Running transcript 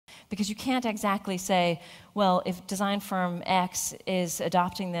Because you can't exactly say, well, if design firm X is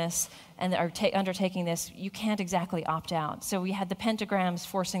adopting this and are undertaking this, you can't exactly opt out. So we had the pentagrams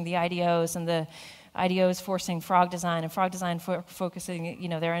forcing the IDOs, and the IDOs forcing frog design, and frog design focusing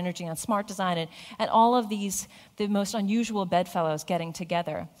their energy on smart design, and all of these, the most unusual bedfellows getting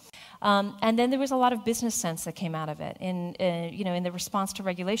together. And then there was a lot of business sense that came out of it. In the response to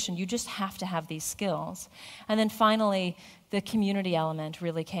regulation, you just have to have these skills. And then finally, the community element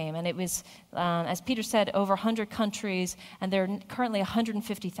really came. And it was, as Peter said, over 100 countries, and there are currently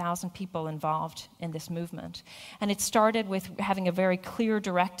 150,000 people involved in this movement. And it started with having a very clear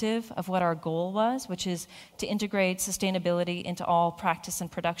directive of what our goal was, which is to integrate sustainability into all practice and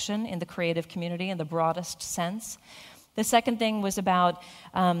production in the creative community in the broadest sense. The second thing was about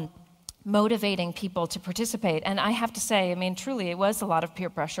motivating people to participate. And I have to say, I mean, truly, it was a lot of peer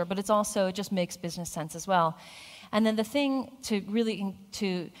pressure, but it just makes business sense as well. And then the thing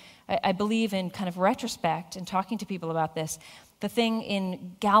I believe in kind of retrospect and talking to people about this, the thing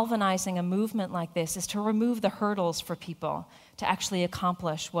in galvanizing a movement like this is to remove the hurdles for people to actually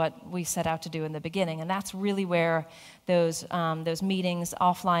accomplish what we set out to do in the beginning. And that's really where those meetings,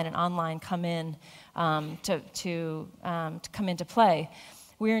 offline and online, come in to come into play.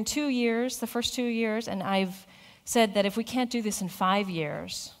 We're in 2 years, the first 2 years, and I've said that if we can't do this in 5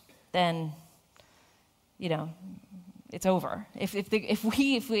 years, then it's over. If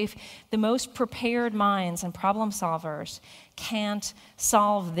the most prepared minds and problem solvers can't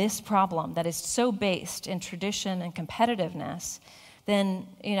solve this problem that is so based in tradition and competitiveness, then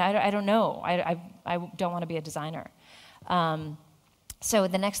I don't know. I don't want to be a designer. So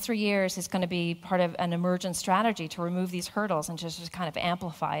the next 3 years is going to be part of an emergent strategy to remove these hurdles and just kind of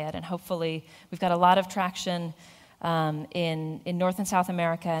amplify it. And hopefully we've got a lot of traction in North and South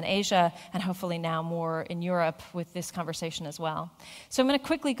America and Asia, and hopefully now more in Europe with this conversation as well. So I'm going to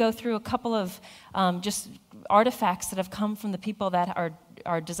quickly go through a couple of just artifacts that have come from the people that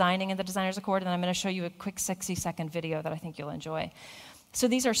are designing in the Designers Accord, and I'm going to show you a quick 60-second video that I think you'll enjoy. So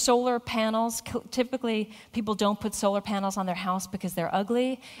these are solar panels. Typically, people don't put solar panels on their house because they're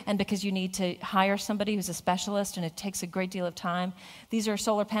ugly and because you need to hire somebody who's a specialist, and it takes a great deal of time. These are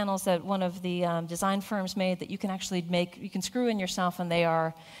solar panels that one of the design firms made that you can actually you can screw in yourself, and they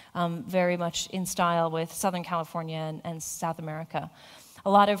are very much in style with Southern California and South America. A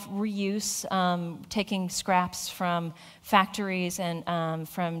lot of reuse, taking scraps from factories and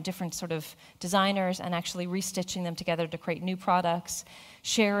from different sort of designers and actually restitching them together to create new products.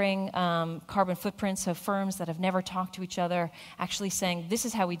 Sharing carbon footprints of firms that have never talked to each other, actually saying, this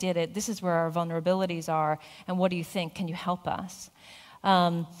is how we did it, this is where our vulnerabilities are, and what do you think, can you help us?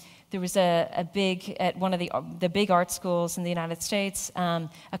 There was at one of the big art schools in the United States,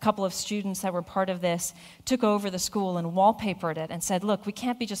 a couple of students that were part of this took over the school and wallpapered it and said, look, we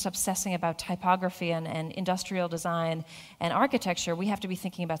can't be just obsessing about typography and industrial design and architecture. We have to be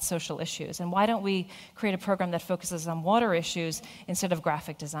thinking about social issues. And why don't we create a program that focuses on water issues instead of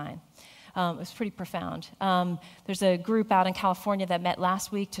graphic design? It was pretty profound. There's a group out in California that met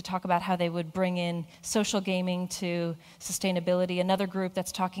last week to talk about how they would bring in social gaming to sustainability. Another group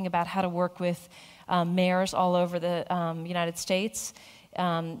that's talking about how to work with mayors all over the United States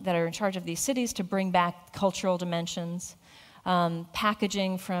that are in charge of these cities to bring back cultural dimensions.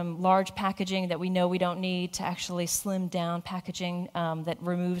 Packaging, from large packaging that we know we don't need to actually slim down packaging that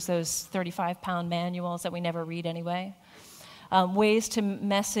removes those 35-pound manuals that we never read anyway. Ways to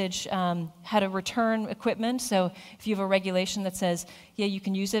message how to return equipment. So if you have a regulation that says, yeah, you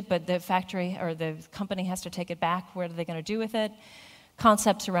can use it, but the factory or the company has to take it back, what are they going to do with it?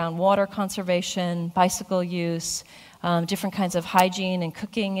 Concepts around water conservation, bicycle use, different kinds of hygiene and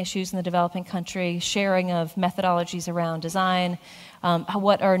cooking issues in the developing country, sharing of methodologies around design,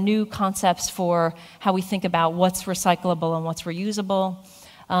 what are new concepts for how we think about what's recyclable and what's reusable.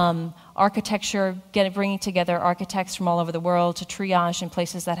 Architecture, bringing together architects from all over the world to triage in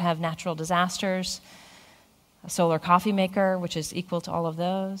places that have natural disasters. A solar coffee maker, which is equal to all of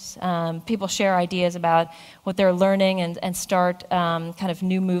those. People share ideas about what they're learning and start kind of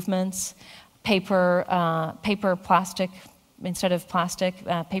new movements. Paper, plastic, instead of plastic,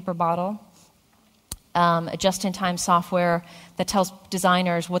 paper bottle. A just-in-time software that tells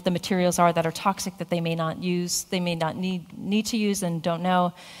designers what the materials are that are toxic that they may not use, they may not need to use and don't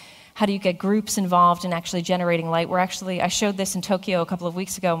know. How do you get groups involved in actually generating light? I showed this in Tokyo a couple of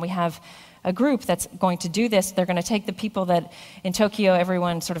weeks ago, and we have a group that's going to do this. They're going to take the people that, in Tokyo,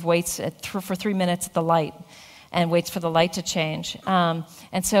 everyone sort of waits for 3 minutes at the light and waits for the light to change. And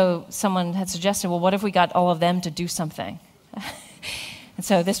so someone had suggested, well, what if we got all of them to do something? And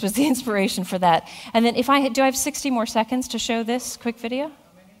so this was the inspiration for that. And then do I have 60 more seconds to show this quick video?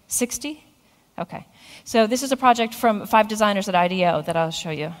 60? Okay. So this is a project from 5 designers at IDEO that I'll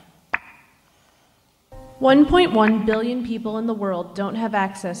show you. 1.1 billion people in the world don't have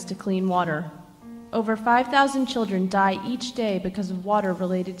access to clean water. Over 5,000 children die each day because of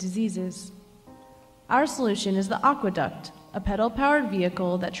water-related diseases. Our solution is the Aqueduct, a pedal-powered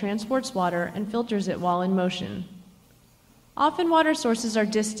vehicle that transports water and filters it while in motion. Often water sources are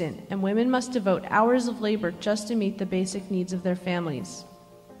distant, and women must devote hours of labor just to meet the basic needs of their families.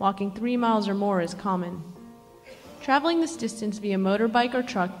 Walking 3 miles or more is common. Traveling this distance via motorbike or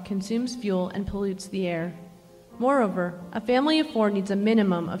truck consumes fuel and pollutes the air. Moreover, a family of 4 needs a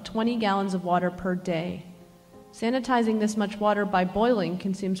minimum of 20 gallons of water per day. Sanitizing this much water by boiling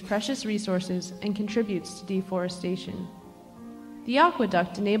consumes precious resources and contributes to deforestation. The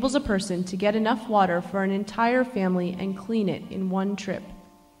aqueduct enables a person to get enough water for an entire family and clean it in one trip.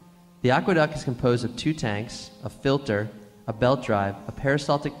 The aqueduct is composed of 2 tanks, a filter, a belt drive, a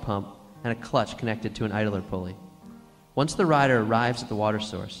peristaltic pump, and a clutch connected to an idler pulley. Once the rider arrives at the water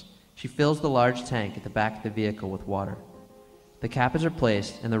source, she fills the large tank at the back of the vehicle with water. The cap is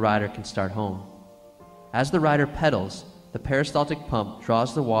replaced and the rider can start home. As the rider pedals, the peristaltic pump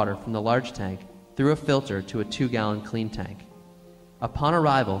draws the water from the large tank through a filter to a 2-gallon clean tank. Upon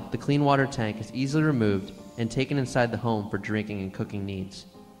arrival, the clean water tank is easily removed and taken inside the home for drinking and cooking needs.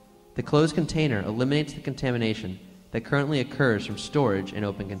 The closed container eliminates the contamination that currently occurs from storage in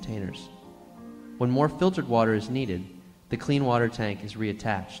open containers. When more filtered water is needed, the clean water tank is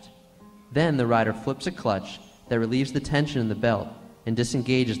reattached. Then the rider flips a clutch that relieves the tension in the belt and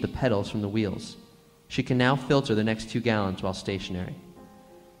disengages the pedals from the wheels. She can now filter the next 2 gallons while stationary.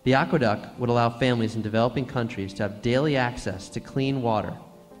 The aqueduct would allow families in developing countries to have daily access to clean water,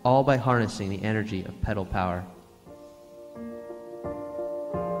 all by harnessing the energy of pedal power.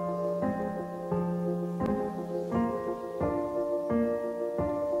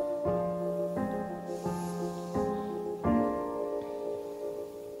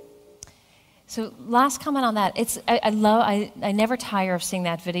 So last comment on that, I never tire of seeing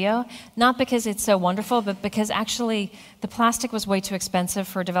that video, not because it's so wonderful, but because actually the plastic was way too expensive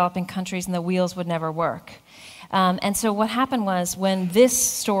for developing countries and the wheels would never work. And so what happened was when this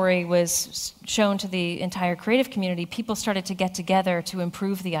story was shown to the entire creative community, people started to get together to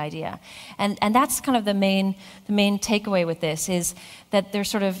improve the idea. And that's kind of the main takeaway with this, is that they're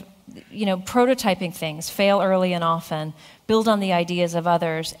sort of, prototyping things, fail early and often, build on the ideas of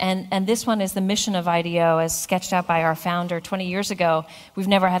others. And this one is the mission of IDEO as sketched out by our founder 20 years ago. We've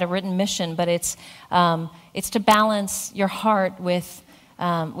never had a written mission, but it's to balance your heart with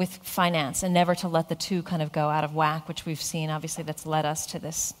finance and never to let the two kind of go out of whack, which we've seen, obviously, that's led us to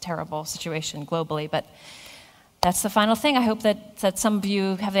this terrible situation globally. But that's the final thing. I hope that some of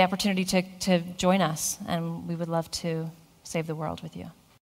you have the opportunity to join us, and we would love to save the world with you.